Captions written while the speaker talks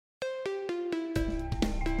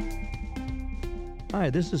Hi,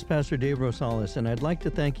 this is Pastor Dave Rosales, and I'd like to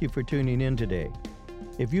thank you for tuning in today.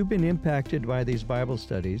 If you've been impacted by these Bible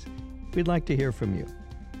studies, we'd like to hear from you.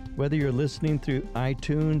 Whether you're listening through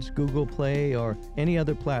iTunes, Google Play, or any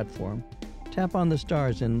other platform, tap on the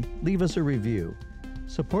stars and leave us a review.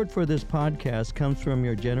 Support for this podcast comes from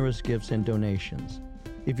your generous gifts and donations.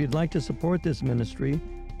 If you'd like to support this ministry,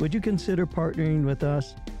 would you consider partnering with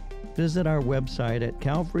us? Visit our website at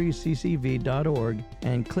calvaryccv.org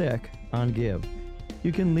and click on Give.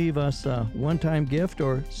 You can leave us a one-time gift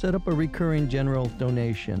or set up a recurring general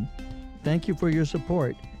donation. Thank you for your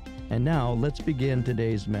support. And now let's begin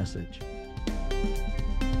today's message.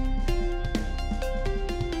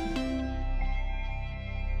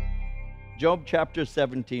 Job chapter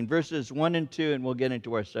 17, verses 1 and 2, and we'll get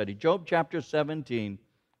into our study. Job chapter 17,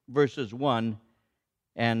 verses 1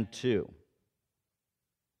 and 2.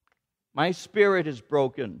 My spirit is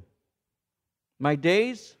broken. My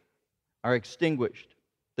days are extinguished.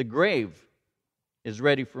 The grave is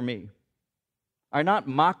ready for me. Are not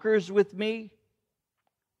mockers with me?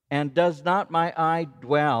 And does not my eye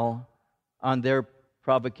dwell on their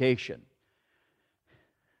provocation?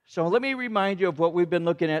 So let me remind you of what we've been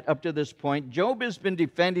looking at up to this point. Job has been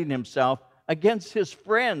defending himself against his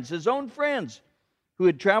friends, his own friends, who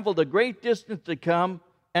had traveled a great distance to come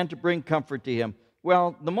and to bring comfort to him.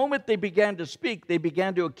 Well, the moment they began to speak, they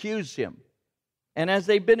began to accuse him. And as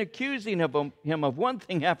they've been accusing him of one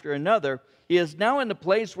thing after another, he is now in the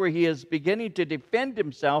place where he is beginning to defend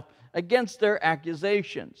himself against their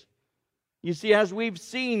accusations. You see, as we've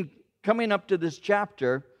seen coming up to this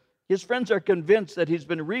chapter, his friends are convinced that he's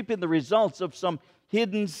been reaping the results of some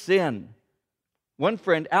hidden sin. One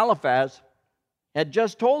friend, Eliphaz, had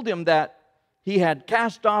just told him that he had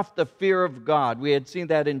cast off the fear of God. We had seen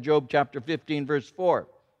that in Job chapter 15, verse 4.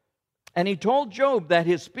 And he told Job that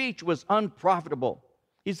his speech was unprofitable.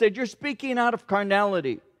 He said, "You're speaking out of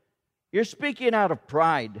carnality. You're speaking out of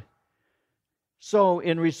pride." So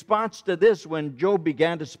in response to this, when Job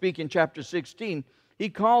began to speak in chapter 16, he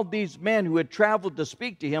called these men who had traveled to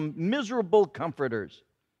speak to him miserable comforters.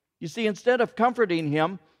 You see, instead of comforting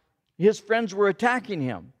him, his friends were attacking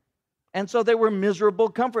him. And so they were miserable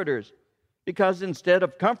comforters, because instead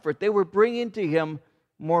of comfort, they were bringing to him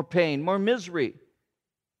more pain, more misery.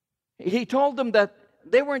 He told them that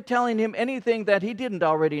they weren't telling him anything that he didn't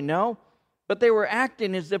already know, but they were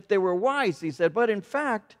acting as if they were wise. He said, "But in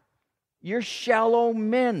fact, you're shallow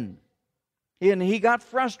men." And he got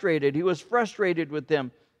frustrated. He was frustrated with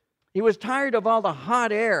them. He was tired of all the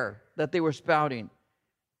hot air that they were spouting.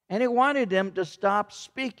 And he wanted them to stop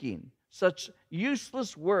speaking such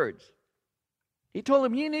useless words. He told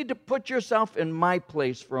them, "You need to put yourself in my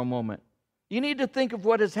place for a moment. You need to think of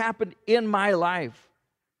what has happened in my life."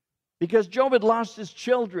 Because Job had lost his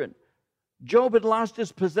children. Job had lost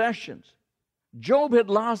his possessions. Job had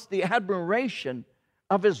lost the admiration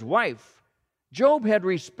of his wife. Job had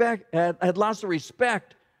lost the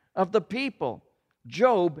respect of the people.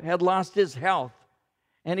 Job had lost his health,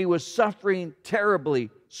 and he was suffering terribly,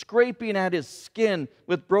 scraping at his skin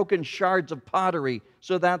with broken shards of pottery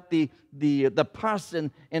so that the pus and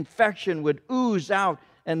infection would ooze out,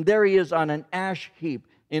 and there he is on an ash heap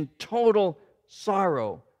in total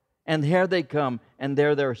sorrow. And here they come, and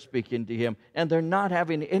there they're speaking to him, and they're not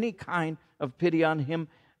having any kind of pity on him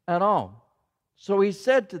at all. So he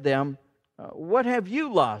said to them, "What have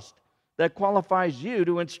you lost that qualifies you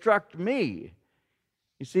to instruct me?"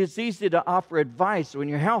 You see, it's easy to offer advice when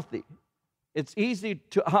you're healthy. It's easy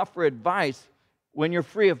to offer advice when you're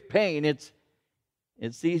free of pain. It's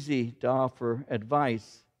easy to offer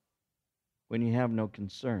advice when you have no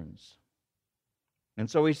concerns. And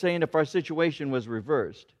so he's saying, if our situation was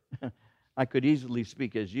reversed, I could easily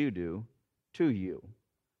speak as you do to you.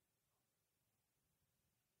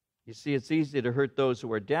 You see, it's easy to hurt those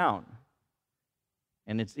who are down,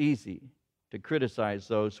 and it's easy to criticize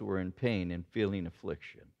those who are in pain and feeling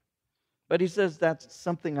affliction. But he says that's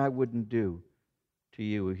something I wouldn't do to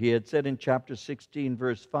you. He had said in chapter 16,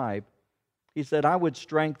 verse 5, he said, "I would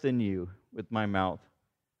strengthen you with my mouth,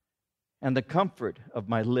 and the comfort of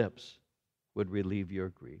my lips would relieve your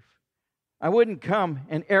grief." I wouldn't come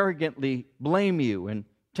and arrogantly blame you and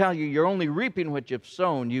tell you you're only reaping what you've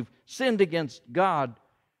sown. You've sinned against God.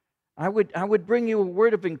 I would bring you a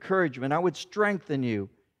word of encouragement. I would strengthen you.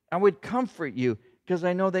 I would comfort you because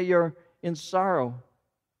I know that you're in sorrow.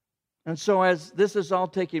 And so as this is all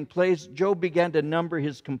taking place, Job began to number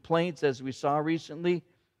his complaints, as we saw recently.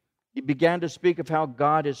 He began to speak of how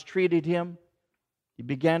God has treated him. He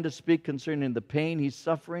began to speak concerning the pain he's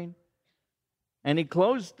suffering. And he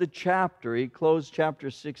closed chapter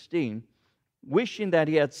 16, wishing that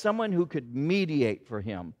he had someone who could mediate for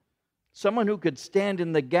him someone who could stand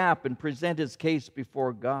in the gap and present his case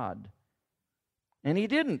before God. And he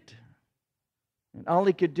didn't. And all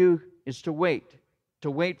he could do is to wait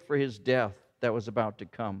for his death that was about to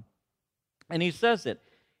come. And he says it.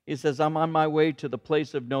 He says, I'm on my way to the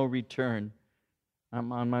place of no return.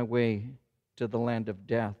 I'm on my way to the land of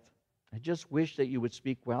death. I just wish that you would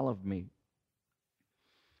speak well of me.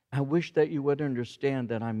 I wish that you would understand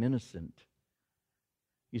that I'm innocent.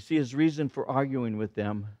 You see, his reason for arguing with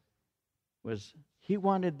them was he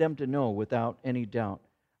wanted them to know without any doubt,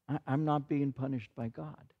 I'm not being punished by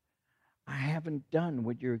God. I haven't done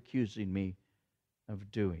what you're accusing me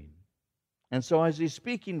of doing. And so as he's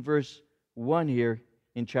speaking, verse 1 here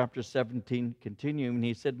in chapter 17, continuing,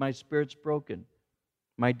 he said, my spirit's broken.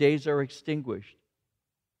 My days are extinguished.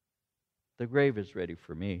 The grave is ready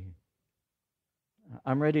for me.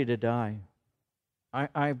 I'm ready to die.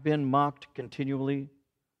 I've been mocked continually.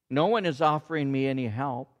 No one is offering me any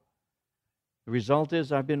help. The result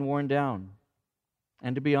is I've been worn down.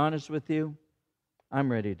 And to be honest with you,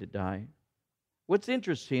 I'm ready to die. What's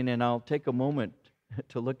interesting, and I'll take a moment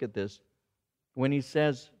to look at this, when he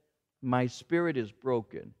says, my spirit is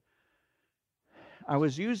broken. I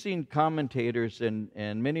was using commentators, and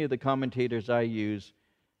many of the commentators I use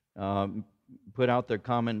put out their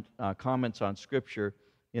comments on Scripture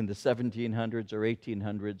in the 1700s or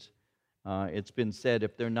 1800s. It's been said,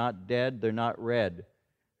 if they're not dead, they're not read.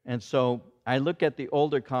 And so I look at the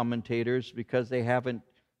older commentators because they haven't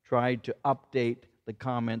tried to update the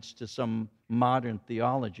comments to some modern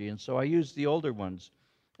theology. And so I use the older ones.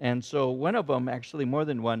 And so one of them, actually more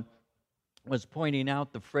than one, was pointing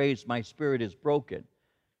out the phrase, my spirit is broken.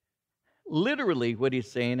 Literally what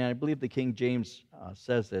he's saying, and I believe the King James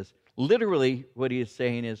says this, literally what he is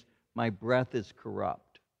saying is, my breath is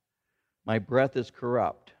corrupt. My breath is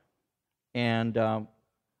corrupt. And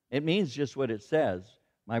it means just what it says.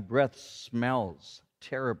 My breath smells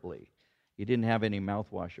terribly. He didn't have any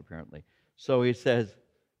mouthwash, apparently. So he says,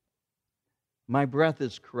 my breath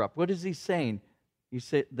is corrupt. What is he saying? He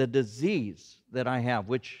said, the disease that I have,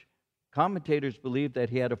 which commentators believe that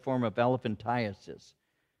he had a form of elephantiasis.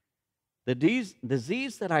 The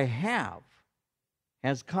disease that I have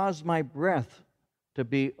has caused my breath to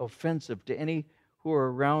be offensive to any who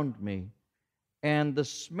are around me. And the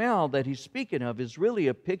smell that he's speaking of is really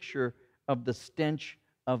a picture of the stench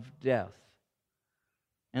of death.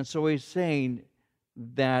 And so he's saying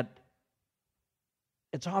that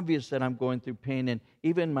it's obvious that I'm going through pain, and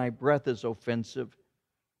even my breath is offensive.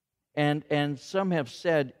 And some have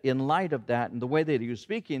said, in light of that and the way that he was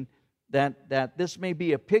speaking, that this may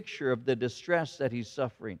be a picture of the distress that he's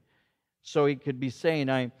suffering. So he could be saying,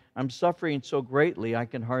 I'm suffering so greatly I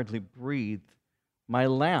can hardly breathe. My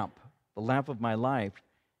lamp, the lamp of my life,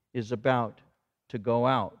 is about to go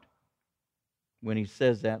out. When he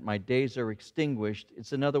says that, my days are extinguished,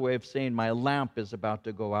 it's another way of saying my lamp is about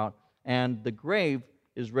to go out, and the grave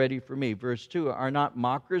is ready for me. Verse 2, are not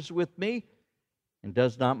mockers with me? And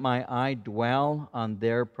does not my eye dwell on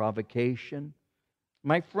their provocation?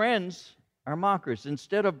 My friends are mockers.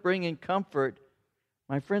 Instead of bringing comfort,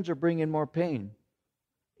 my friends are bringing more pain.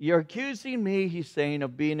 You're accusing me, he's saying,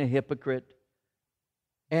 of being a hypocrite.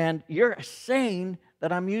 And you're saying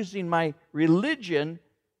that I'm using my religion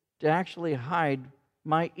to actually hide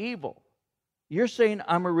my evil. You're saying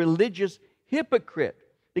I'm a religious hypocrite.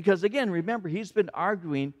 Because again, remember, he's been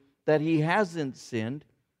arguing that he hasn't sinned.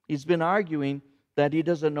 He's been arguing that he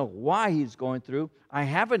doesn't know why he's going through. I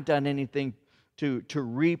haven't done anything to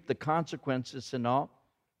reap the consequences and all.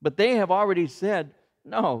 But they have already said,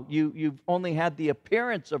 no, you've only had the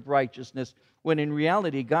appearance of righteousness, when in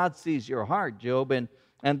reality God sees your heart, Job, and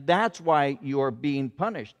that's why you're being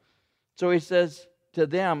punished. So he says to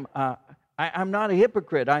them, I'm not a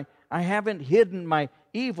hypocrite. I haven't hidden my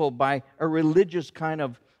evil by a religious kind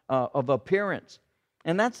of appearance.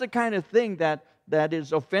 And that's the kind of thing that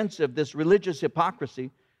is offensive. This religious hypocrisy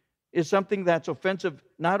is something that's offensive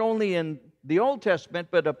not only in the Old Testament,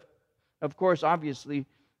 but of course, obviously,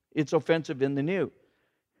 it's offensive in the New.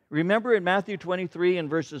 Remember in Matthew 23 and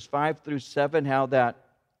verses 5 through 7 how that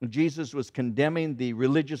Jesus was condemning the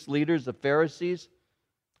religious leaders, the Pharisees,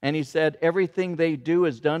 and he said, everything they do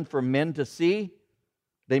is done for men to see.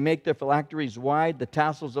 They make their phylacteries wide, the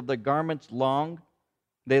tassels of their garments long.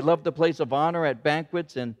 They love the place of honor at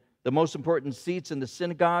banquets and the most important seats in the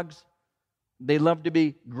synagogues. They love to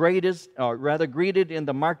be greeted in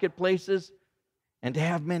the marketplaces and to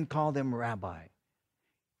have men call them rabbi.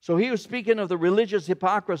 So he was speaking of the religious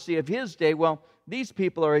hypocrisy of his day. Well, these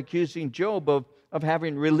people are accusing Job of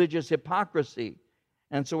having religious hypocrisy.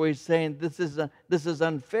 And so he's saying this is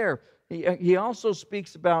unfair. He also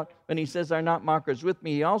speaks about, when he says, are not mockers with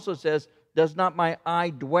me, he also says, does not my eye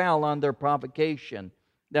dwell on their provocation?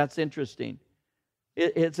 That's interesting.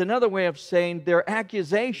 It's another way of saying their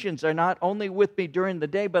accusations are not only with me during the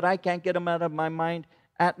day, but I can't get them out of my mind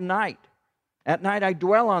at night. At night, I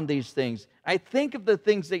dwell on these things. I think of the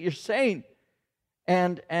things that you're saying,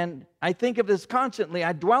 and I think of this constantly.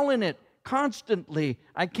 I dwell in it constantly.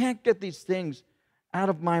 I can't get these things out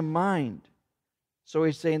of my mind. So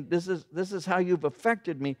he's saying, this is how you've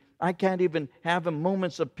affected me. I can't even have a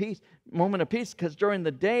moment of peace, because during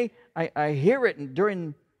the day I hear it, and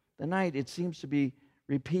during the night it seems to be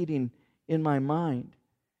repeating in my mind.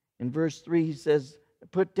 In verse 3, he says,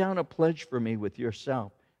 put down a pledge for me with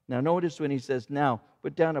yourself. Now notice when he says, now,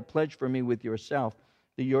 put down a pledge for me with yourself.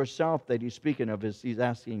 The yourself that he's speaking of is he's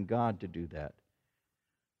asking God to do that.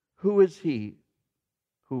 Who is he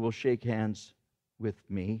who will shake hands with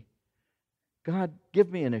me? God,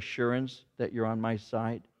 give me an assurance that you're on my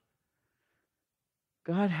side.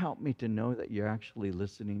 God, help me to know that you're actually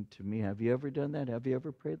listening to me. Have you ever done that? Have you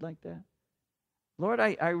ever prayed like that? Lord,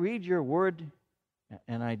 I read your word,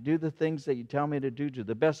 and I do the things that you tell me to do to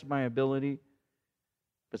the best of my ability.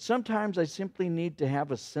 But sometimes I simply need to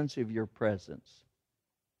have a sense of your presence.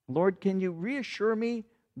 Lord, can you reassure me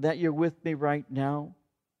that you're with me right now?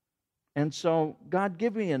 And so, God,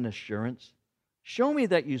 give me an assurance. Show me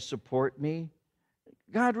that you support me.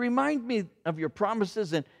 God, remind me of your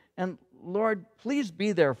promises, and Lord, please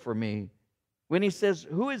be there for me. When he says,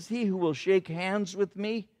 who is he who will shake hands with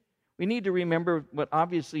me? We need to remember what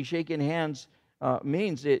obviously shaking hands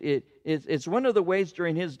means. It's one of the ways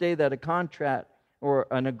during his day that a contract or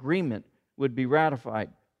an agreement would be ratified.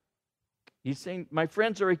 He's saying, my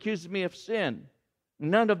friends are accusing me of sin.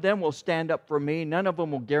 None of them will stand up for me. None of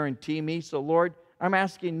them will guarantee me. So, Lord, I'm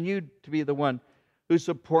asking you to be the one who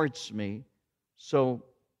supports me. So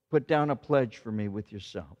put down a pledge for me with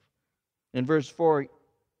yourself. In verse 4,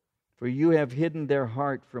 for you have hidden their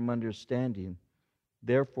heart from understanding.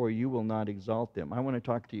 Therefore, you will not exalt them. I want to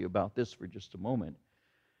talk to you about this for just a moment.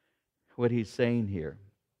 What he's saying here.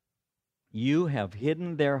 You have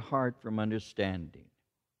hidden their heart from understanding.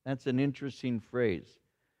 That's an interesting phrase.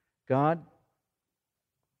 God,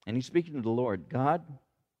 and he's speaking to the Lord, God,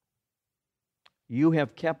 you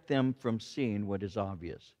have kept them from seeing what is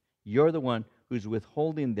obvious. You're the one who's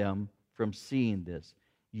withholding them from seeing this.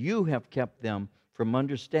 You have kept them from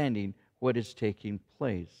understanding what is taking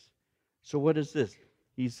place. So what is this?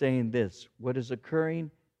 He's saying this. What is occurring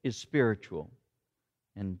is spiritual.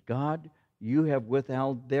 And God, you have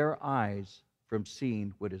withheld their eyes from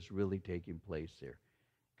seeing what is really taking place there.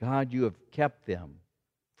 God, you have kept them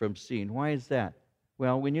from seeing. Why is that?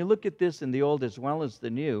 Well, when you look at this in the Old as well as the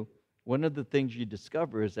New, one of the things you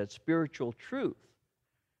discover is that spiritual truth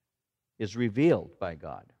is revealed by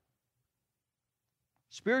God.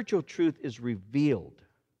 Spiritual truth is revealed.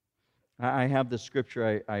 I have the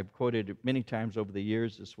scripture I've quoted many times over the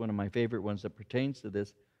years. It's one of my favorite ones that pertains to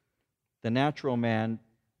this. The natural man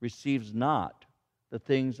receives not the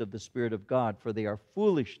things of the Spirit of God, for they are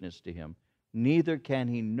foolishness to him. Neither can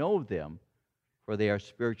he know them, for they are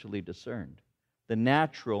spiritually discerned.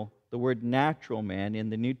 The word natural man in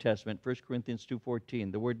the New Testament, 1 Corinthians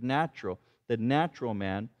 2:14, the word natural, the natural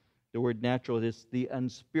man, the word natural is the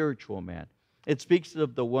unspiritual man. It speaks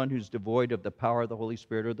of the one who's devoid of the power of the Holy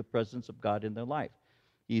Spirit or the presence of God in their life.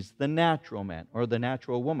 He's the natural man or the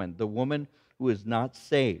natural woman, the woman who is not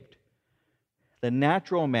saved. The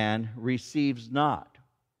natural man receives not.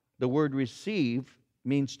 The word receive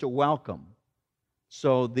means to welcome.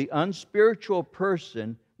 So the unspiritual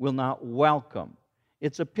person will not welcome.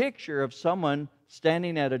 It's a picture of someone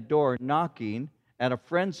standing at a door knocking at a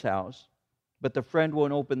friend's house, but the friend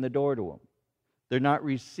won't open the door to him. They're not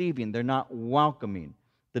receiving, they're not welcoming.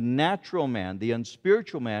 The natural man, the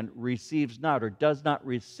unspiritual man, receives not or does not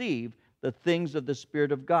receive the things of the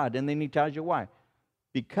Spirit of God. And then he tells you why.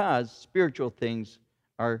 Because spiritual things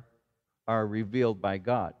are revealed by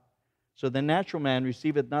God. So the natural man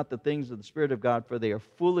receiveth not the things of the Spirit of God, for they are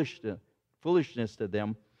foolishness to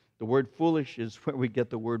them. The word foolish is where we get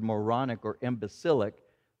the word moronic or imbecilic.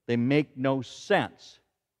 They make no sense.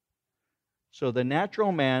 So the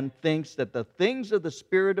natural man thinks that the things of the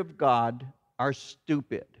Spirit of God are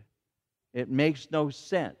stupid. It makes no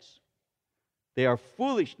sense. They are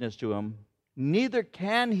foolishness to him. Neither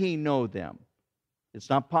can he know them. It's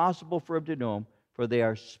not possible for him to know them, for they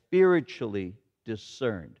are spiritually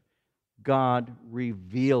discerned. God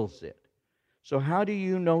reveals it. So how do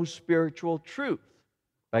you know spiritual truth?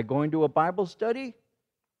 By going to a Bible study?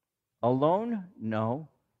 Alone? No.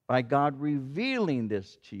 By God revealing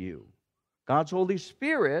this to you. God's Holy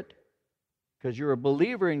Spirit because you're a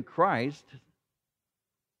believer in Christ,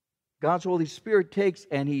 God's Holy Spirit takes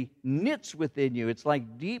and He knits within you. It's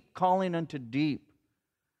like deep calling unto deep.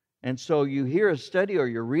 And so you hear a study or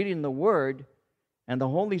you're reading the Word, and the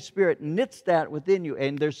Holy Spirit knits that within you,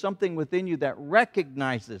 and there's something within you that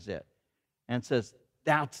recognizes it and says,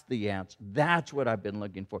 that's the answer. That's what I've been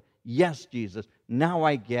looking for. Yes, Jesus, now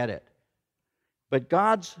I get it. But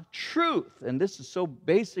God's truth, and this is so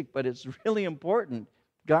basic, but it's really important,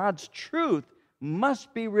 God's truth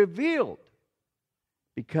must be revealed.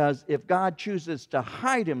 Because if God chooses to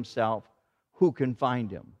hide Himself, who can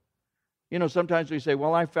find Him? You know, sometimes we say,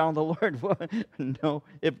 well, I found the Lord. Well, no,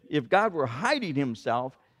 if God were hiding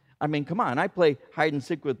Himself, I mean, come on, I play hide and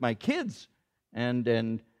seek with my kids,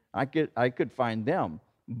 and I could find them.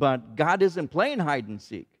 But God isn't playing hide and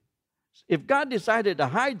seek. If God decided to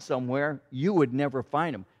hide somewhere, you would never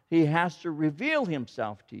find Him. He has to reveal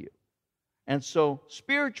Himself to you. And so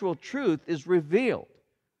spiritual truth is revealed.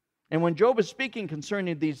 And when Job is speaking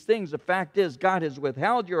concerning these things, the fact is God has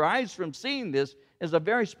withheld your eyes from seeing this is a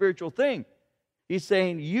very spiritual thing. He's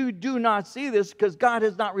saying you do not see this because God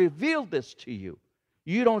has not revealed this to you.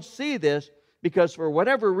 You don't see this because for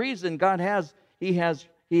whatever reason He has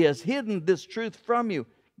hidden this truth from you.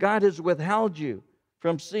 God has withheld you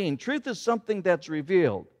from seeing. Truth is something that's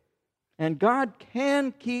revealed. And God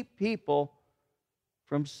can keep people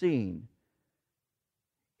from seeing.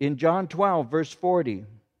 In John 12, verse 40,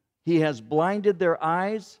 He has blinded their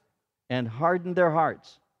eyes and hardened their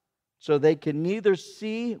hearts, so they can neither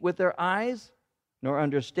see with their eyes, nor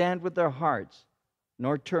understand with their hearts,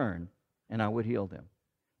 nor turn, and I would heal them.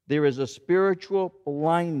 There is a spiritual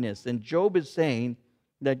blindness, and Job is saying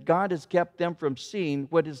that God has kept them from seeing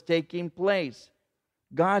what is taking place.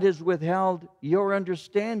 God has withheld your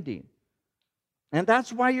understanding. And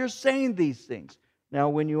that's why you're saying these things. Now,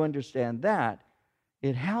 when you understand that,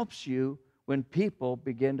 it helps you when people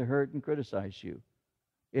begin to hurt and criticize you.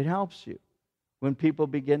 It helps you when people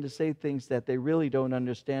begin to say things that they really don't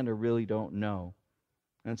understand or really don't know.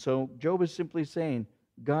 And so Job is simply saying,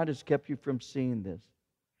 God has kept you from seeing this.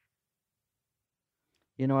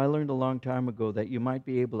 You know, I learned a long time ago that you might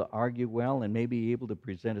be able to argue well and maybe able to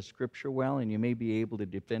present a scripture well, and you may be able to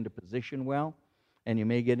defend a position well, and you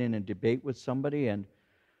may get in a debate with somebody and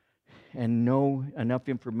know enough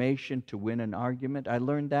information to win an argument. I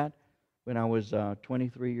learned that when I was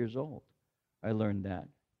 23 years old. I learned that.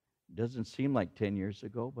 It doesn't seem like 10 years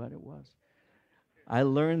ago, but it was. I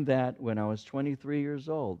learned that when I was 23 years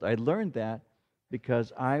old. I learned that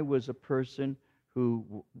because I was a person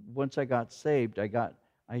who, once I got saved,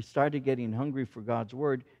 I started getting hungry for God's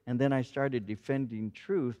Word, and then I started defending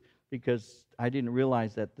truth because I didn't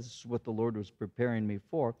realize that this is what the Lord was preparing me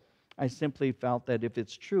for. I simply felt that if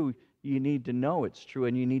it's true, you need to know it's true,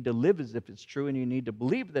 and you need to live as if it's true, and you need to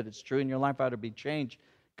believe that it's true, and your life ought to be changed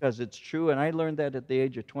because it's true. And I learned that at the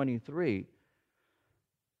age of 23.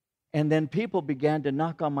 And then people began to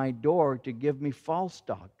knock on my door to give me false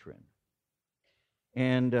doctrine.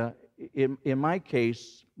 And in my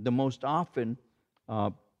case, the most often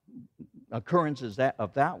occurrences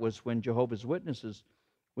of that was when Jehovah's Witnesses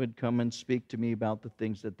would come and speak to me about the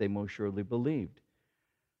things that they most surely believed.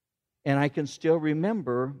 And I can still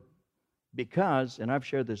remember because, and I've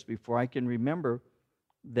shared this before, I can remember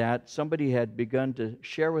that somebody had begun to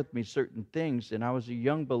share with me certain things, and I was a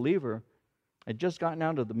young believer. I'd just gotten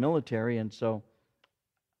out of the military, and so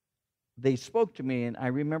they spoke to me, and I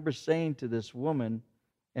remember saying to this woman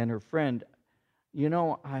and her friend, you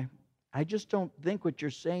know, I just don't think what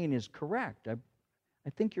you're saying is correct. I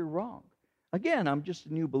think you're wrong. Again, I'm just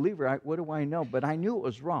a new believer. What do I know? But I knew it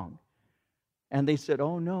was wrong. And they said,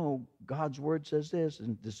 oh no, God's Word says this,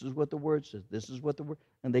 and this is what the Word says, this is what the Word,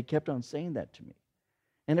 and they kept on saying that to me.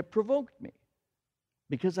 And it provoked me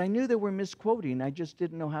because I knew they were misquoting. I just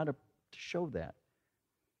didn't know how to show that.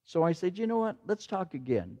 So I said, you know what, let's talk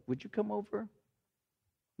again. Would you come over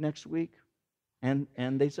next week? And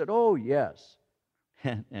they said, oh, yes.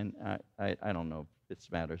 And I don't know if this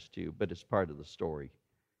matters to you, but it's part of the story.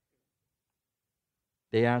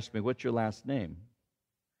 They asked me, what's your last name?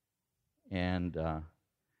 And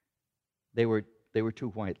they were two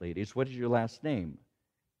white ladies. What is your last name?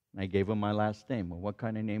 And I gave them my last name. Well, what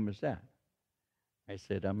kind of name is that? I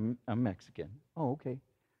said, I'm Mexican. Oh, okay.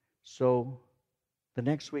 So the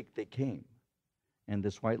next week they came, and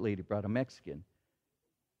this white lady brought a Mexican,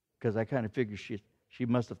 because I kind of figured she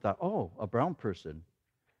must have thought, oh, a brown person.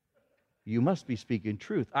 You must be speaking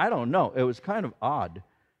truth. I don't know. It was kind of odd.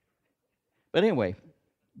 But anyway,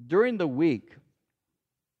 during the week,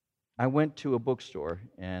 I went to a bookstore,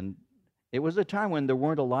 and it was a time when there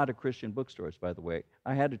weren't a lot of Christian bookstores, by the way.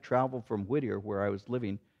 I had to travel from Whittier, where I was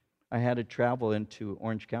living, I had to travel into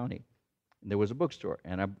Orange County. And there was a bookstore,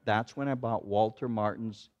 and that's when I bought Walter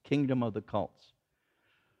Martin's Kingdom of the Cults.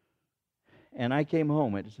 And I came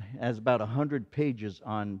home. It has about 100 pages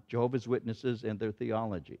on Jehovah's Witnesses and their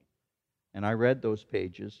theology. And I read those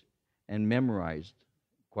pages and memorized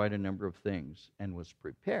quite a number of things and was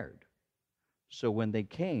prepared. So when they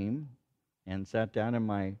came and sat down in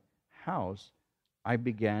my house, I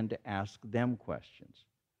began to ask them questions.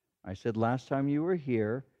 I said, last time you were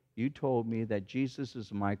here, you told me that Jesus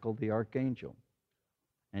is Michael the Archangel.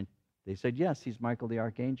 And they said, yes, he's Michael the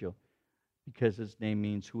Archangel, because his name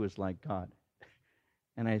means who is like God.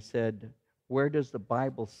 And I said, where does the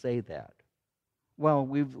Bible say that? Well,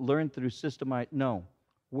 we've learned through No.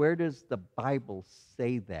 Where does the Bible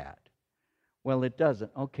say that? Well, it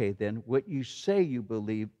doesn't. Okay, then what you say you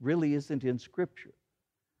believe really isn't in Scripture.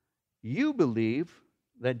 You believe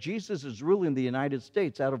that Jesus is ruling the United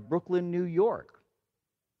States out of Brooklyn, New York.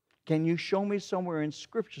 Can you show me somewhere in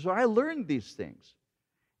Scripture? So I learned these things.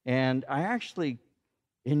 And I actually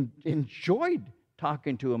enjoyed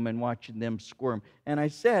talking to them and watching them squirm. And I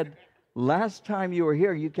said, last time you were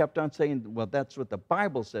here, you kept on saying, well, that's what the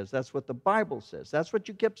Bible says. That's what the Bible says. That's what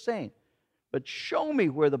you kept saying. But show me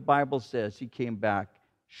where the Bible says. He came back.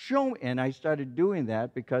 Show me. And I started doing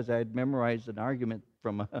that because I had memorized an argument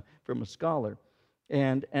from a scholar.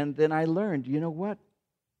 And then I learned, you know what?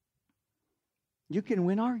 You can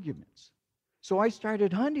win arguments. So I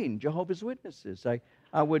started hunting Jehovah's Witnesses.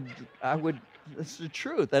 I would, this is the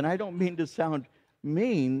truth, and I don't mean to sound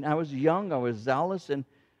mean. I was young, I was zealous, and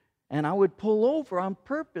I would pull over on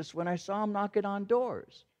purpose when I saw them knocking on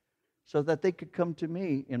doors so that they could come to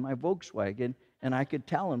me in my Volkswagen and I could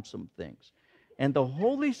tell them some things. And the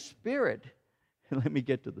Holy Spirit, let me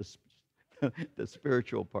get to the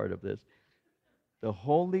spiritual part of this. The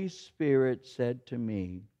Holy Spirit said to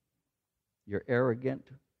me, you're arrogant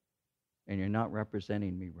and you're not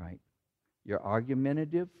representing me right. You're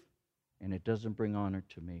argumentative and it doesn't bring honor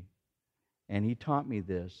to me. And he taught me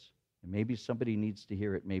this. And maybe somebody needs to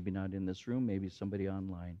hear it, maybe not in this room, maybe somebody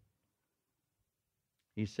online.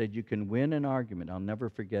 He said, you can win an argument. I'll never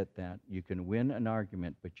forget that. You can win an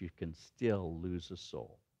argument, but you can still lose a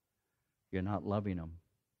soul. You're not loving them.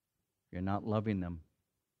 You're not loving them.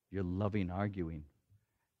 You're loving arguing.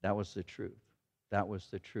 That was the truth. That was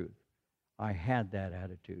the truth. I had that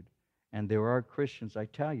attitude. And there are Christians, I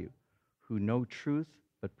tell you, who know truth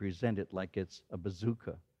but present it like it's a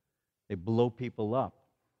bazooka. They blow people up.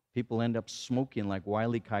 People end up smoking like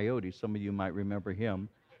Wile E. Coyote. Some of you might remember him.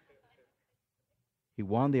 He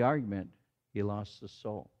won the argument. He lost the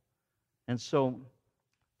soul. And so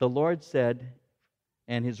the Lord said,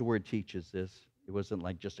 and His Word teaches this. It wasn't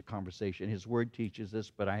like just a conversation. His Word teaches this,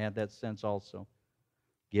 but I had that sense also.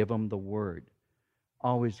 Give them the Word.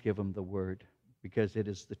 Always give them the Word, because it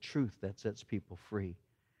is the truth that sets people free.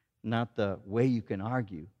 Not the way you can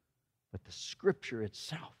argue, but the Scripture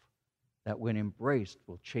itself that when embraced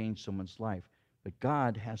will change someone's life. But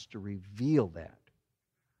God has to reveal that.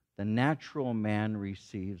 The natural man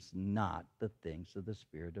receives not the things of the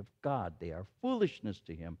Spirit of God. They are foolishness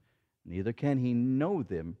to him. Neither can he know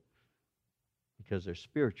them because they're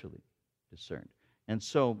spiritually discerned. And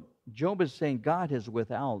so Job is saying God has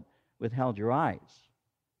withheld your eyes.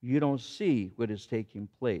 You don't see what is taking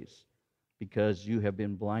place because you have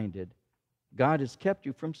been blinded. God has kept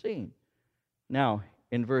you from seeing. Now,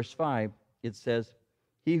 in verse 5, it says,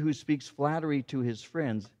 he who speaks flattery to his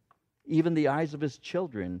friends, even the eyes of his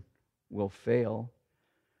children will fail.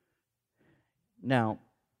 Now,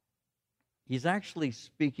 he's actually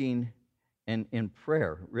speaking in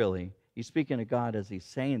prayer, really. He's speaking to God as he's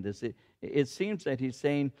saying this. It seems that he's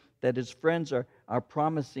saying that his friends are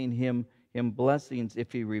promising him blessings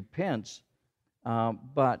if he repents,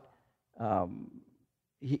 but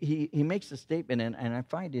he makes a statement, and I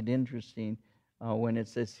find it interesting when it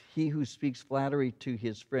says, he who speaks flattery to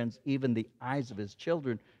his friends, even the eyes of his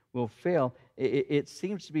children will fail. It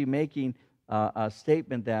seems to be making a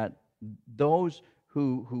statement that those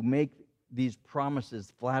who make these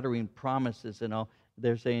promises, flattering promises and all,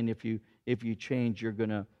 they're saying if you change, you're going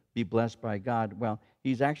to be blessed by God. Well,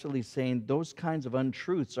 he's actually saying those kinds of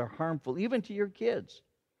untruths are harmful, even to your kids.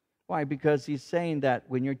 Why? Because he's saying that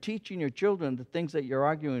when you're teaching your children the things that you're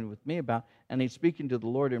arguing with me about, and he's speaking to the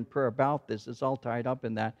Lord in prayer about this, it's all tied up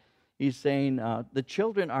in that. He's saying the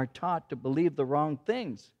children are taught to believe the wrong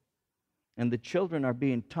things, and the children are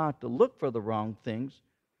being taught to look for the wrong things.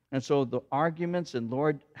 And so the arguments, and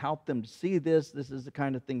Lord, help them to see this is the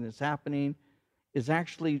kind of thing that's happening, is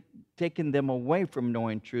actually taking them away from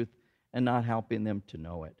knowing truth and not helping them to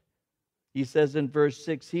know it. He says in verse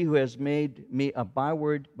 6, he who has made me a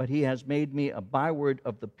byword, but he has made me a byword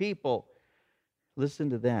of the people. Listen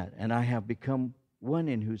to that. And I have become one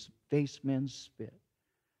in whose face men spit.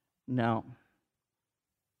 Now,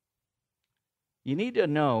 you need to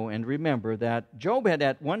know and remember that Job had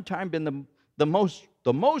at one time been the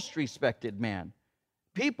most respected man.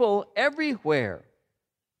 People everywhere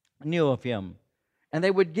knew of him, and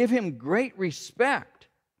they would give him great respect.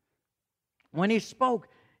 When he spoke,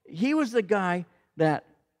 he was the guy that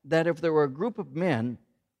if there were a group of men,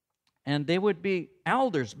 and they would be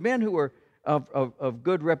elders, men who were of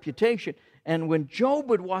good reputation, and when Job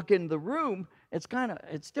would walk in the room,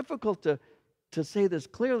 it's difficult to say this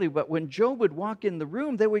clearly, but when Job would walk in the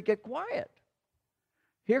room, they would get quiet.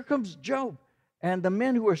 Here comes Job, and the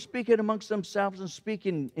men who are speaking amongst themselves and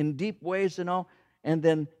speaking in deep ways and all, and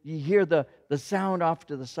then you hear the sound off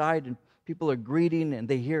to the side, and people are greeting, and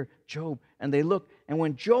they hear Job, and they look, and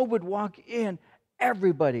when Job would walk in,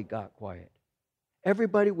 everybody got quiet.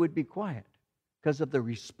 Everybody would be quiet because of the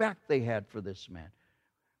respect they had for this man.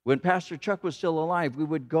 When Pastor Chuck was still alive, we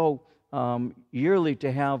would go yearly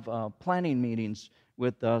to have planning meetings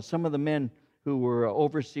with some of the men who were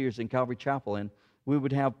overseers in Calvary Chapel, and we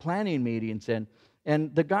would have planning meetings, and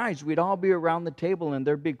the guys, we'd all be around the table, and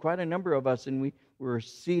there'd be quite a number of us, and we were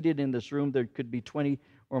seated in this room. There could be 20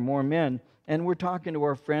 or more men, and we're talking to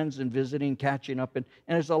our friends and visiting, catching up, and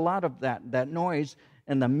there's a lot of that noise.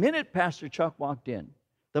 And the minute Pastor Chuck walked in,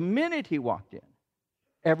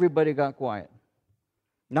 everybody got quiet.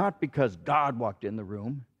 Not because God walked in the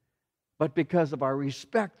room, but because of our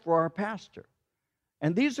respect for our pastor.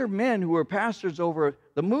 And these are men who were pastors over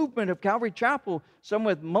the movement of Calvary Chapel, some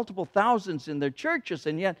with multiple thousands in their churches,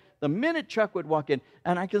 and yet the minute Chuck would walk in,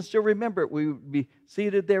 and I can still remember it, we would be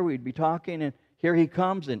seated there, we'd be talking, and here he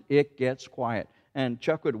comes, and it gets quiet. And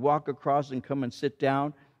Chuck would walk across and come and sit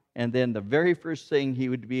down, and then the very first thing he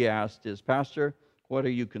would be asked is, Pastor, what are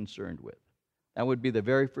you concerned with? That would be the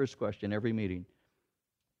very first question every meeting.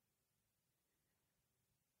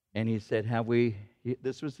 And he said,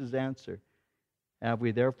 this was his answer, have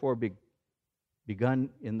we therefore begun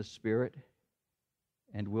in the Spirit,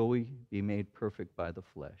 and will we be made perfect by the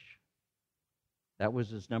flesh? That was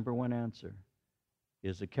his number one answer.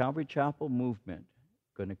 Is the Calvary Chapel movement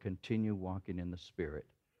going to continue walking in the Spirit,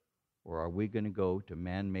 or are we going to go to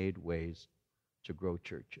man-made ways to grow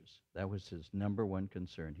churches? That was his number one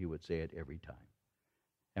concern. He would say it every time.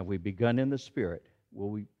 Have we begun in the Spirit, will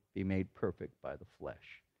we be made perfect by the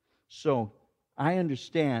flesh? So I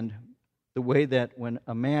understand the way that when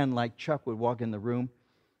a man like Chuck would walk in the room,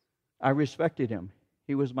 I respected him.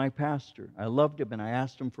 He was my pastor. I loved him, and I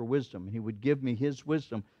asked him for wisdom. He would give me his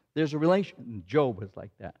wisdom. There's a relation. Job was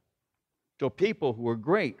like that. So people who were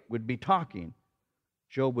great would be talking.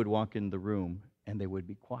 Job would walk in the room, and they would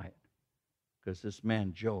be quiet because this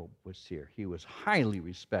man Job was here. He was highly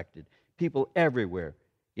respected. People everywhere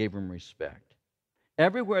gave him respect.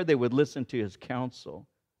 Everywhere they would listen to his counsel.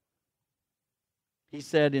 He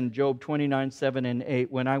said in Job 29, 7 and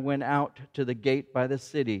 8, when I went out to the gate by the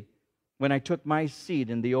city, when I took my seat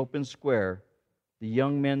in the open square, the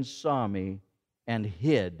young men saw me and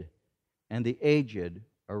hid, and the aged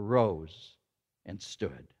arose and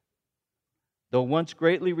stood. Though once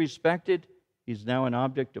greatly respected, he's now an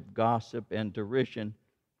object of gossip and derision.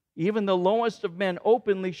 Even the lowest of men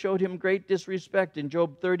openly showed him great disrespect. In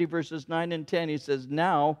Job 30, verses 9 and 10, he says,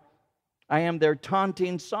 now I am their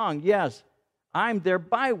taunting song. Yes, I'm their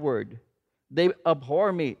byword. They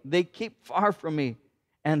abhor me. They keep far from me.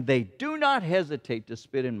 And they do not hesitate to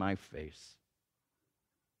spit in my face.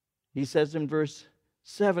 He says in verse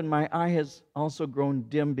 7, my eye has also grown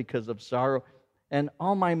dim because of sorrow, and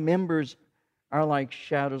all my members are like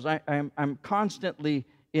shadows. I'm constantly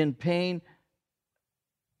in pain.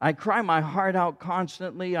 I cry my heart out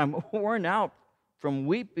constantly. I'm worn out from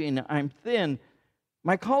weeping. I'm thin.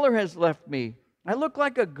 My color has left me. I look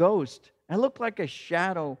like a ghost. I look like a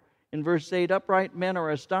shadow. In verse 8, upright men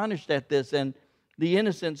are astonished at this, and the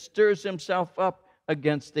innocent stirs himself up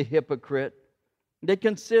against the hypocrite.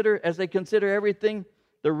 As they consider everything,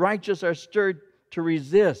 the righteous are stirred to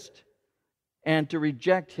resist and to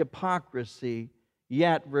reject hypocrisy.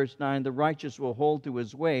 Yet, verse 9, the righteous will hold to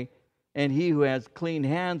his way, and he who has clean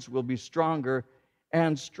hands will be stronger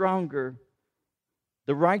and stronger.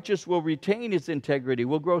 The righteous will retain his integrity,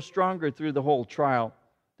 will grow stronger through the whole trial.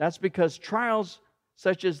 That's because trials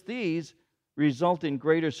such as these result in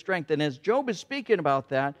greater strength. And as Job is speaking about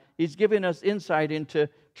that, he's giving us insight into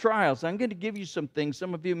trials. I'm going to give you some things.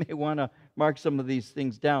 Some of you may want to mark some of these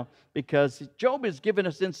things down because Job is giving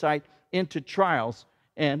us insight into trials.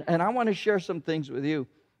 And I want to share some things with you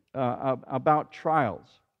about trials.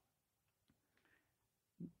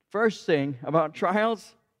 First thing about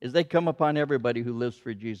trials is they come upon everybody who lives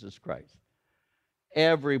for Jesus Christ.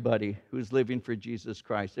 Everybody who's living for Jesus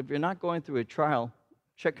Christ. If you're not going through a trial,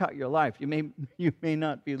 check out your life. You may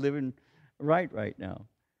not be living right now.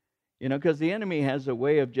 Because the enemy has a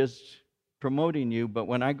way of just promoting you, but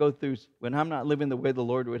when I'm not living the way the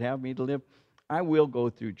Lord would have me to live, I will go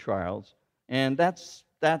through trials. And that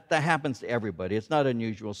happens to everybody. It's not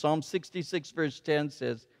unusual. Psalm 66 verse 10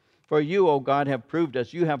 says, "For you, O God, have proved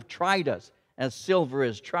us. You have tried us as silver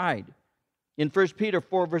is tried." In 1 Peter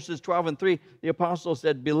 4 verses 12 and 3, the apostle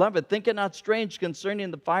said, "Beloved, think it not strange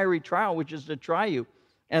concerning the fiery trial which is to try you,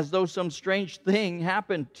 as though some strange thing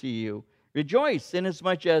happened to you. Rejoice,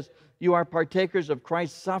 inasmuch as you are partakers of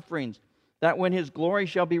Christ's sufferings, that when his glory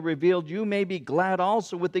shall be revealed, you may be glad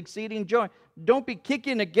also with exceeding joy." Don't be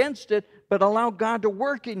kicking against it, but allow God to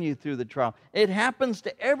work in you through the trial. It happens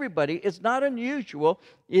to everybody. It's not unusual.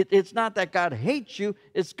 It's not that God hates you.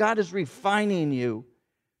 It's God is refining you.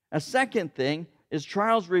 A second thing is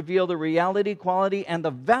trials reveal the reality, quality, and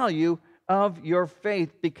the value of your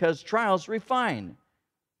faith, because trials refine.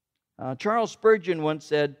 Charles Spurgeon once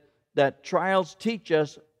said that trials teach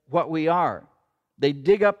us what we are. They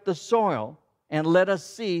dig up the soil and let us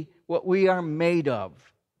see what we are made of.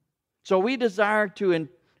 So we desire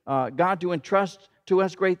God to entrust to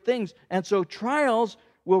us great things. And so trials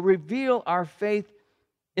will reveal our faith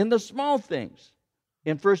in the small things.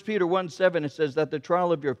 In 1 Peter 1:7, it says that the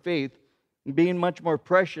trial of your faith, being much more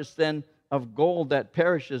precious than of gold that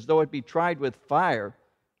perishes, though it be tried with fire,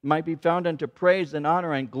 might be found unto praise and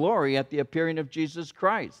honor and glory at the appearing of Jesus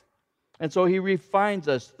Christ. And so he refines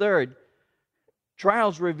us. Third,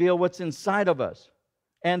 trials reveal what's inside of us,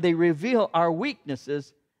 and they reveal our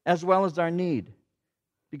weaknesses as well as our need.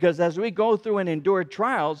 Because as we go through and endure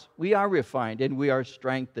trials, we are refined and we are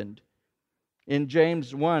strengthened. In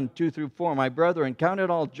James 1:2-4, "My brethren, count it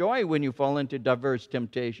all joy when you fall into diverse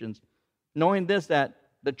temptations, knowing this, that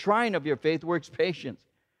the trying of your faith works patience.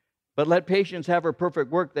 But let patience have her perfect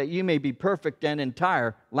work, that you may be perfect and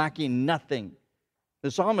entire, lacking nothing." The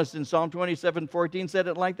psalmist in Psalm 27:14 said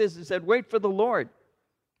it like this. He said, "Wait for the Lord.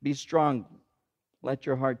 Be strong. Let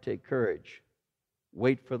your heart take courage.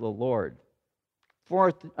 Wait for the Lord."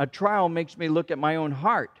 Fourth, a trial makes me look at my own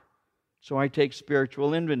heart. So I take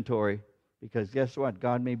spiritual inventory, because guess what?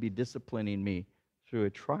 God may be disciplining me through a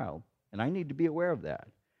trial, and I need to be aware of that.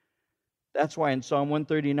 That's why in Psalm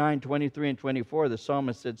 139:23 and 24, the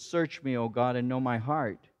psalmist said, "Search me, O God, and know my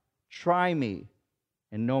heart. Try me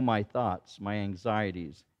and know my thoughts, my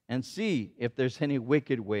anxieties, and see if there's any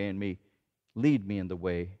wicked way in me. Lead me in the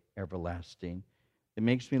way everlasting." It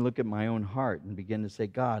makes me look at my own heart and begin to say,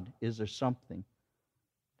 "God, is there something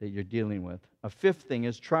that you're dealing with?" A fifth thing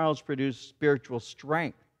is trials produce spiritual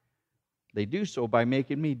strength. They do so by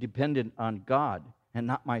making me dependent on God and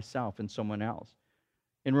not myself and someone else.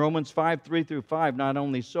 In Romans 5:3-5, not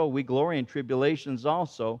only so, we glory in tribulations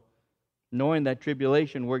also, knowing that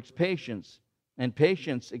tribulation works patience, and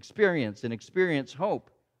patience experience, and experience hope,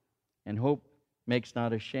 and hope makes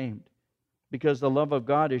not ashamed, because the love of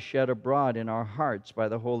God is shed abroad in our hearts by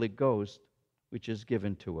the Holy Ghost, which is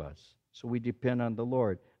given to us. So we depend on the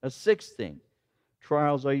Lord. A sixth thing,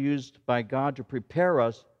 trials are used by God to prepare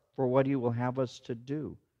us for what He will have us to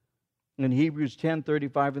do. In Hebrews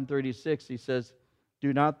 10:35 and 36, he says,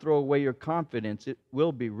 "Do not throw away your confidence. It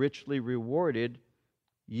will be richly rewarded.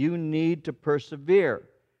 You need to persevere,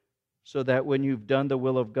 so that when you've done the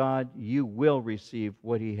will of God, you will receive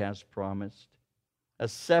what He has promised." A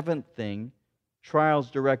seventh thing,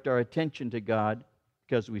 trials direct our attention to God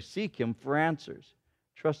because we seek Him for answers.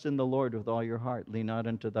 Trust in the Lord with all your heart. Lean not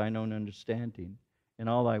unto thine own understanding. In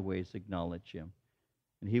all thy ways acknowledge Him,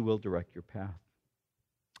 and He will direct your path.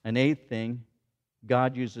 An eighth thing,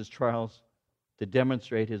 God uses trials to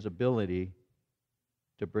demonstrate His ability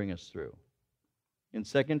to bring us through. In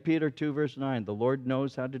 2 Peter 2, verse 9, the Lord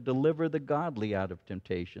knows how to deliver the godly out of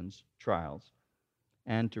temptations, trials,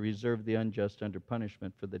 and to reserve the unjust under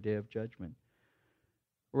punishment for the day of judgment.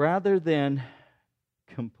 Rather than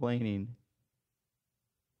complaining,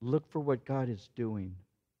 look for what God is doing.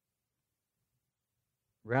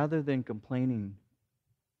 Rather than complaining,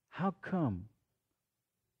 how come?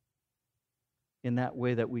 In that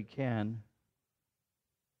way that we can,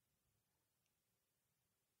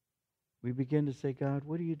 we begin to say, "God,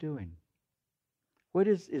 what are you doing?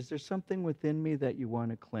 Is there something within me that you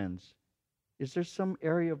want to cleanse? Is there some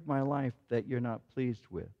area of my life that you're not pleased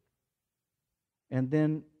with?" And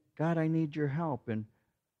then, "God, I need your help, and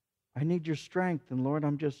I need your strength, and Lord,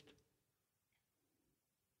 and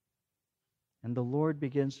the Lord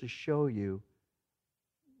begins to show you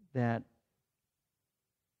that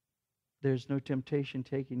there's no temptation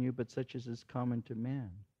taking you but such as is common to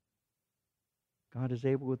man. God is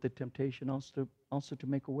able with the temptation also to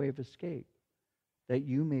make a way of escape, that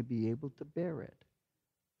you may be able to bear it.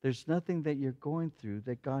 There's nothing that you're going through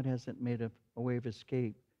that God hasn't made a way of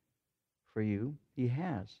escape for you. He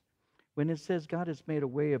has. When it says God has made a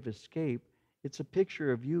way of escape, it's a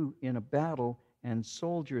picture of you in a battle and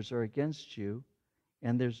soldiers are against you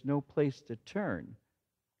and there's no place to turn.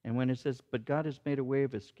 And when it says, but God has made a way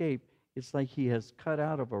of escape, it's like He has cut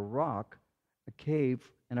out of a rock a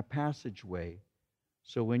cave and a passageway.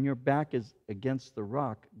 So when your back is against the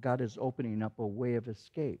rock, God is opening up a way of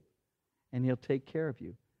escape, and He'll take care of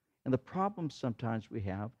you. And the problem sometimes we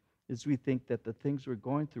have is we think that the things we're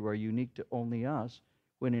going through are unique to only us,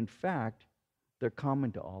 when in fact, they're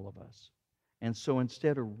common to all of us. And so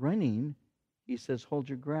instead of running, He says, hold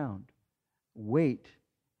your ground. Wait,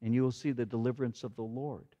 and you will see the deliverance of the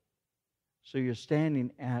Lord. So you're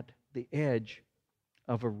standing at the edge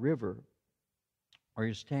of a river, or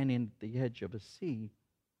you're standing at the edge of a sea,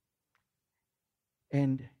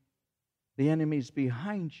 and the enemy's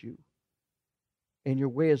behind you, and your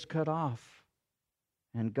way is cut off.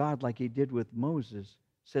 And God, like He did with Moses,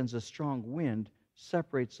 sends a strong wind,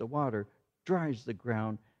 separates the water, dries the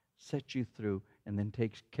ground, sets you through, and then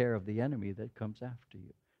takes care of the enemy that comes after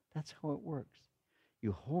you. That's how it works.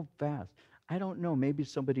 You hold fast. I don't know, maybe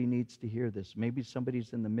somebody needs to hear this. Maybe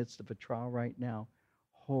somebody's in the midst of a trial right now.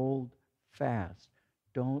 Hold fast.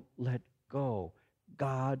 Don't let go.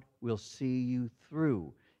 God will see you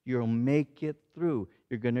through. You'll make it through.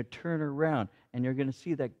 You're going to turn around, and you're going to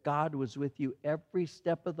see that God was with you every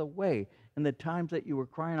step of the way. And the times that you were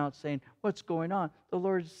crying out saying, what's going on? The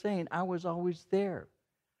Lord is saying, I was always there.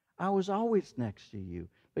 I was always next to you.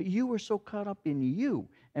 But you were so caught up in you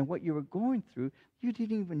and what you were going through, you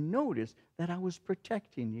didn't even notice that I was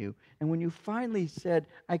protecting you. And when you finally said,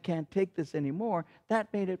 I can't take this anymore,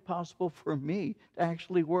 that made it possible for me to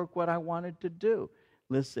actually work what I wanted to do.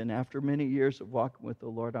 Listen, after many years of walking with the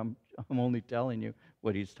Lord, I'm only telling you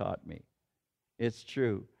what He's taught me. It's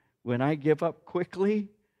true. When I give up quickly,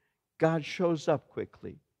 God shows up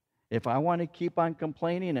quickly. If I want to keep on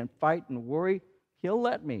complaining and fight and worry, He'll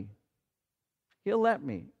let me. He'll let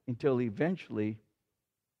me until eventually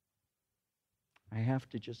I have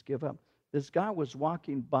to just give up. This guy was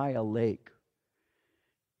walking by a lake,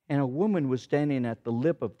 and a woman was standing at the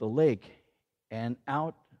lip of the lake, and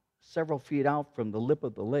out several feet out from the lip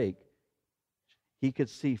of the lake, he could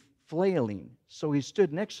see flailing. So he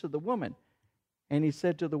stood next to the woman, and he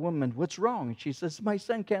said to the woman, what's wrong? And she says, my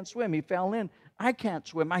son can't swim. He fell in. I can't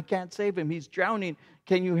swim. I can't save him. He's drowning.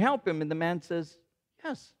 Can you help him? And the man says,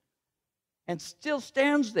 yes. And still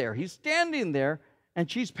stands there. He's standing there, and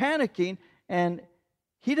she's panicking, and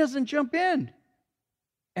he doesn't jump in.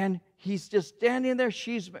 And he's just standing there.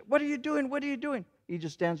 What are you doing? What are you doing? He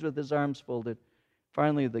just stands with his arms folded.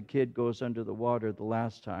 Finally, the kid goes under the water the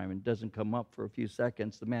last time and doesn't come up for a few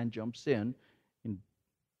seconds. The man jumps in and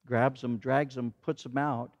grabs him, drags him, puts him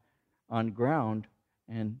out on ground,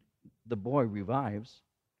 and the boy revives.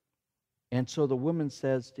 And so the woman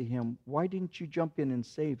says to him, why didn't you jump in and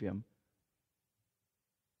save him?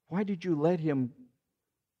 Why did you let him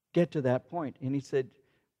get to that point? And he said,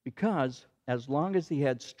 because as long as he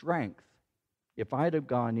had strength, if I'd have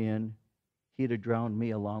gone in, he'd have drowned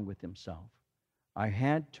me along with himself. I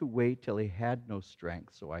had to wait till he had no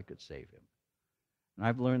strength so I could save him. And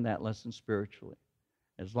I've learned that lesson spiritually.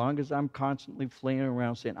 As long as I'm constantly flailing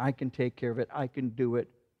around saying, I can take care of it, I can do it,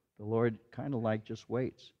 the Lord kind of like just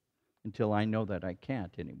waits until I know that I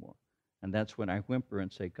can't anymore. And that's when I whimper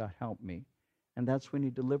and say, God, help me. And that's when He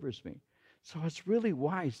delivers me. So it's really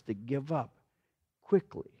wise to give up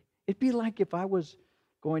quickly. It'd be like if I was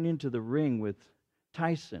going into the ring with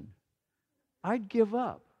Tyson. I'd give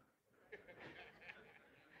up.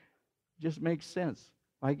 Just makes sense.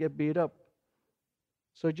 I get beat up.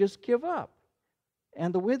 So just give up.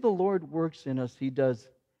 And the way the Lord works in us, He does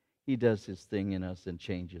His thing in us and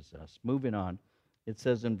changes us. Moving on, it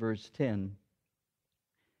says in verse 10,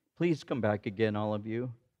 please come back again, all of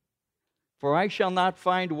you. For I shall not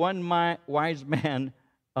find one wise man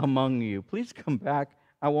among you. Please come back.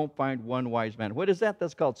 I won't find one wise man. What is that?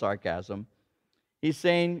 That's called sarcasm. He's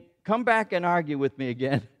saying, come back and argue with me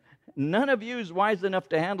again. None of you is wise enough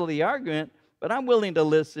to handle the argument, but I'm willing to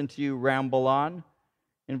listen to you ramble on.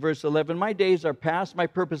 In verse 11, my days are past, my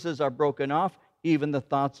purposes are broken off, even the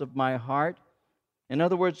thoughts of my heart. In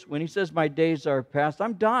other words, when he says my days are past,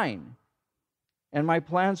 I'm dying. And my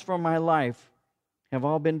plans for my life have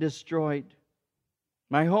all been destroyed.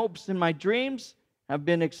 My hopes and my dreams have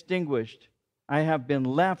been extinguished. I have been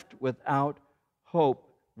left without hope.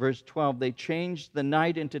 Verse 12, they changed the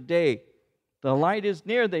night into day. The light is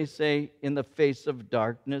near, they say, in the face of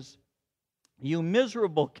darkness. You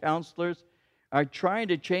miserable counselors are trying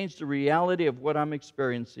to change the reality of what I'm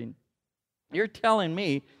experiencing. You're telling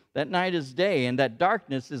me that night is day and that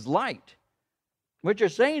darkness is light. What you're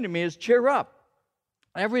saying to me is cheer up.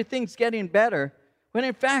 Everything's getting better, when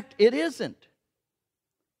in fact it isn't.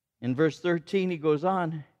 In verse 13 he goes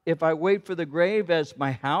on, if I wait for the grave as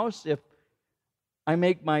my house, if I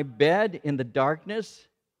make my bed in the darkness,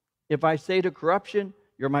 if I say to corruption,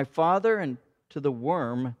 you're my father, and to the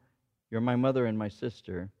worm, you're my mother and my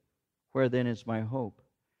sister, where then is my hope?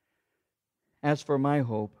 As for my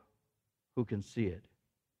hope, who can see it?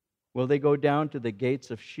 Will they go down to the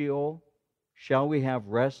gates of Sheol? Shall we have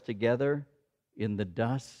rest together in the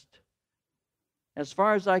dust? As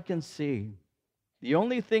far as I can see, the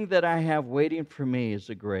only thing that I have waiting for me is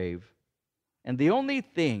a grave. And the only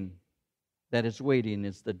thing that is waiting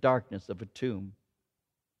is the darkness of a tomb.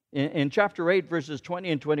 In chapter 8, verses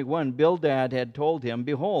 20 and 21, Bildad had told him,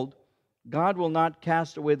 behold, God will not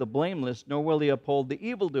cast away the blameless, nor will he uphold the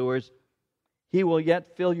evildoers. He will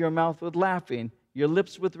yet fill your mouth with laughing, your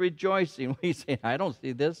lips with rejoicing. We say, I don't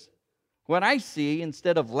see this. What I see,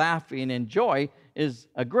 instead of laughing and joy, is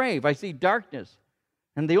a grave. I see darkness.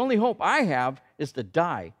 And the only hope I have is to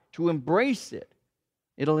die, to embrace it.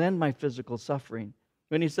 It'll end my physical suffering.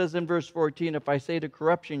 When he says in verse 14, if I say to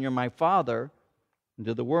corruption, you're my father, and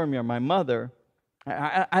to the worm, you're my mother,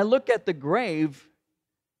 I look at the grave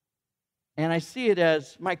and I see it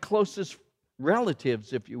as my closest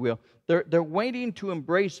relatives, if you will. They're waiting to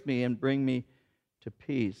embrace me and bring me to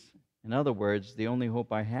peace. In other words, the only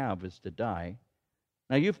hope I have is to die.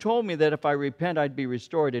 Now, you've told me that if I repent, I'd be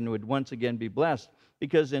restored and would once again be blessed.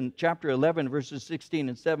 Because in chapter 11, verses 16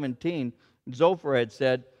 and 17, Zophar had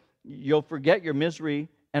said, you'll forget your misery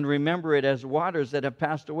and remember it as waters that have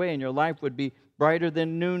passed away, and your life would be brighter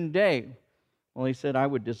than noonday. Well, he said, I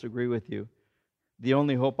would disagree with you. The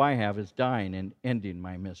only hope I have is dying and ending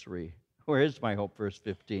my misery. Where is my hope? Verse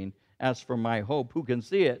 15. As for my hope, who can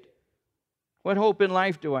see it? What hope in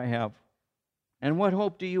life do I have? And what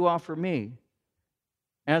hope do you offer me?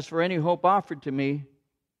 As for any hope offered to me,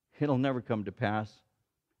 it'll never come to pass.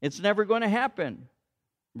 It's never going to happen.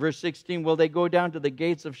 Verse 16, will they go down to the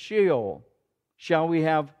gates of Sheol? Shall we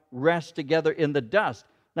have rest together in the dust?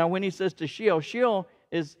 Now, when he says to Sheol, Sheol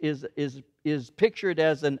is pictured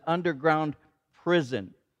as an underground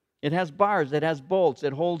prison. It has bars, it has bolts,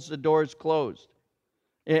 it holds the doors closed.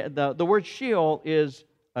 The word Sheol is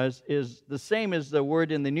the same as the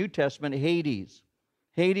word in the New Testament, Hades.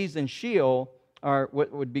 Hades and Sheol are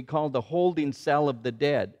what would be called the holding cell of the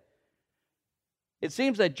dead. It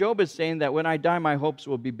seems that Job is saying that when I die, my hopes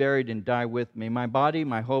will be buried and die with me. My body,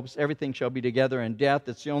 my hopes, everything shall be together in death.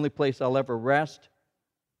 It's the only place I'll ever rest.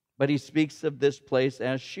 But he speaks of this place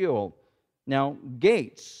as Sheol. Now,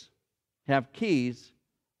 gates have keys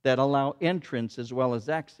that allow entrance as well as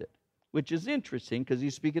exit, which is interesting because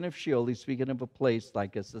he's speaking of Sheol. He's speaking of a place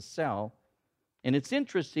like as a cell. And it's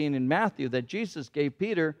interesting in Matthew that Jesus gave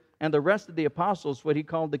Peter and the rest of the apostles what he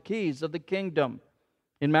called the keys of the kingdom.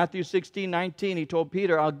 In Matthew 16:19, he told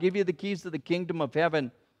Peter, I'll give you the keys to the kingdom of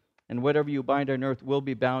heaven, and whatever you bind on earth will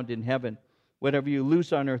be bound in heaven. Whatever you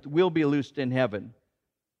loose on earth will be loosed in heaven.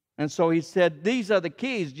 And so he said, these are the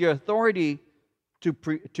keys, your authority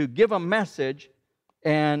to give a message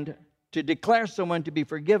and to declare someone to be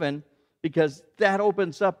forgiven, because that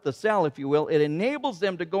opens up the cell, if you will. It enables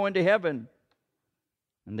them to go into heaven.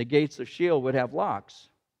 And the gates of Sheol would have locks,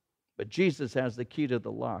 but Jesus has the key to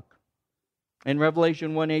the lock. In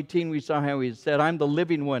Revelation 1:18, we saw how he said, I'm the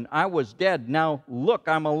living one. I was dead. Now look,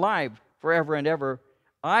 I'm alive forever and ever.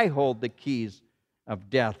 I hold the keys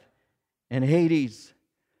of death and Hades.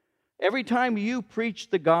 Every time you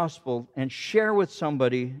preach the gospel and share with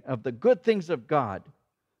somebody of the good things of God,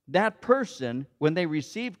 that person, when they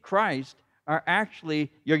receive Christ,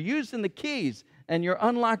 you're using the keys and you're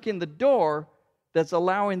unlocking the door that's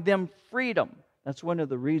allowing them freedom. That's one of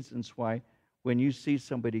the reasons why when you see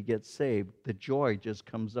somebody get saved, the joy just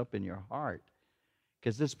comes up in your heart,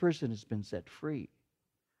 because this person has been set free.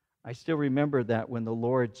 I still remember that when the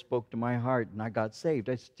Lord spoke to my heart and I got saved.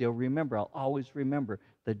 I still remember. I'll always remember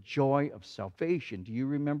the joy of salvation. Do you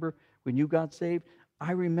remember when you got saved?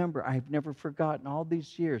 I remember. I've never forgotten all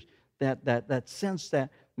these years that sense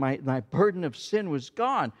that my burden of sin was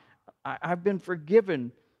gone. I've been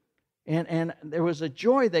forgiven. And there was a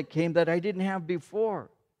joy that came that I didn't have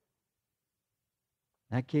before.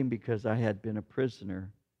 That came because I had been a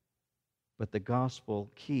prisoner, but the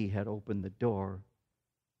gospel key had opened the door.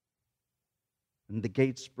 And the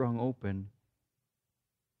gate sprung open,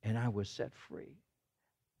 and I was set free.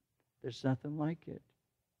 There's nothing like it.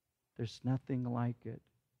 There's nothing like it.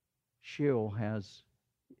 Sheol is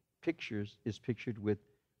pictured with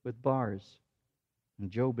bars. And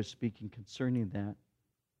Job is speaking concerning that.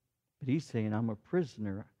 But he's saying, I'm a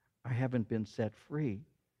prisoner. I haven't been set free.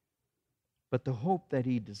 But the hope that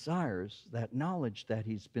he desires, that knowledge that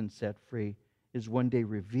he's been set free, is one day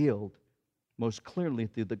revealed most clearly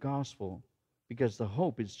through the gospel, because the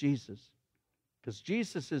hope is Jesus. Because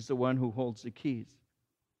Jesus is the one who holds the keys.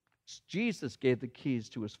 Jesus gave the keys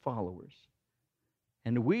to his followers.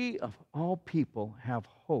 And we of all people have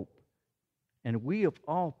hope. And we of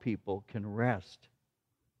all people can rest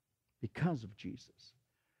because of Jesus.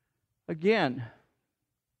 Again,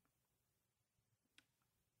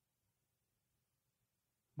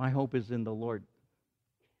 my hope is in the Lord.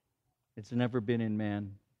 It's never been in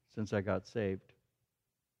man since I got saved.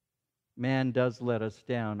 Man does let us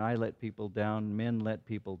down. I let people down. Men let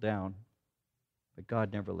people down. But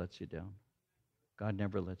God never lets you down. God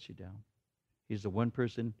never lets you down. He's the one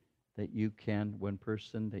person that you can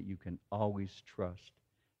always trust,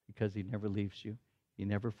 because he never leaves you. He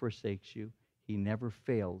never forsakes you. He never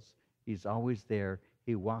fails. He's always there.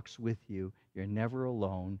 He walks with you. You're never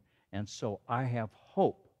alone. And so I have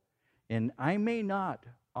hope. And I may not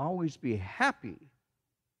always be happy,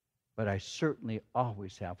 but I certainly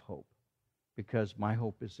always have hope, because my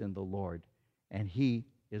hope is in the Lord, and he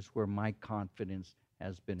is where my confidence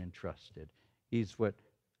has been entrusted. He is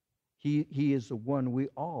the one we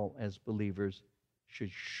all as believers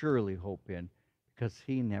should surely hope in, because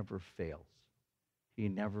he never fails. He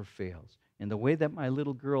never fails. In the way that my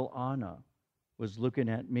little girl Anna was looking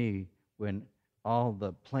at me when all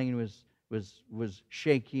the plane was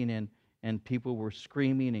shaking and people were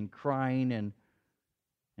screaming and crying,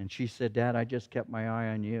 and she said, Dad, I just kept my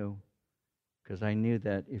eye on you, because I knew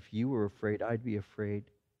that if you were afraid, I'd be afraid.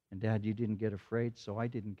 And Dad, you didn't get afraid, so I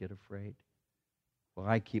didn't get afraid. Well,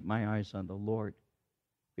 I keep my eyes on the Lord,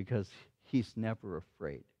 because he's never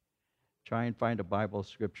afraid. Try and find a Bible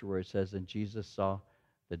scripture where it says, and Jesus saw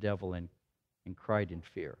the devil and cried in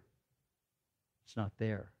fear. It's not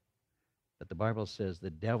there. But the Bible says the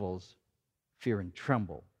devils fear and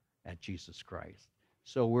tremble at Jesus Christ.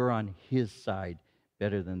 So we're on his side.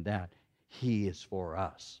 Better than that, he is for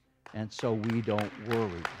us. And so we don't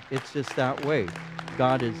worry. It's just that way.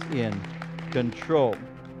 God is in control.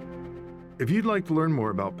 If you'd like to learn more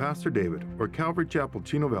about Pastor David or Calvary Chapel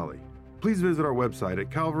Chino Valley, please visit our website at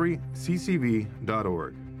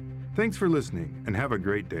calvaryccv.org. Thanks for listening, and have a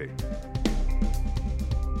great day.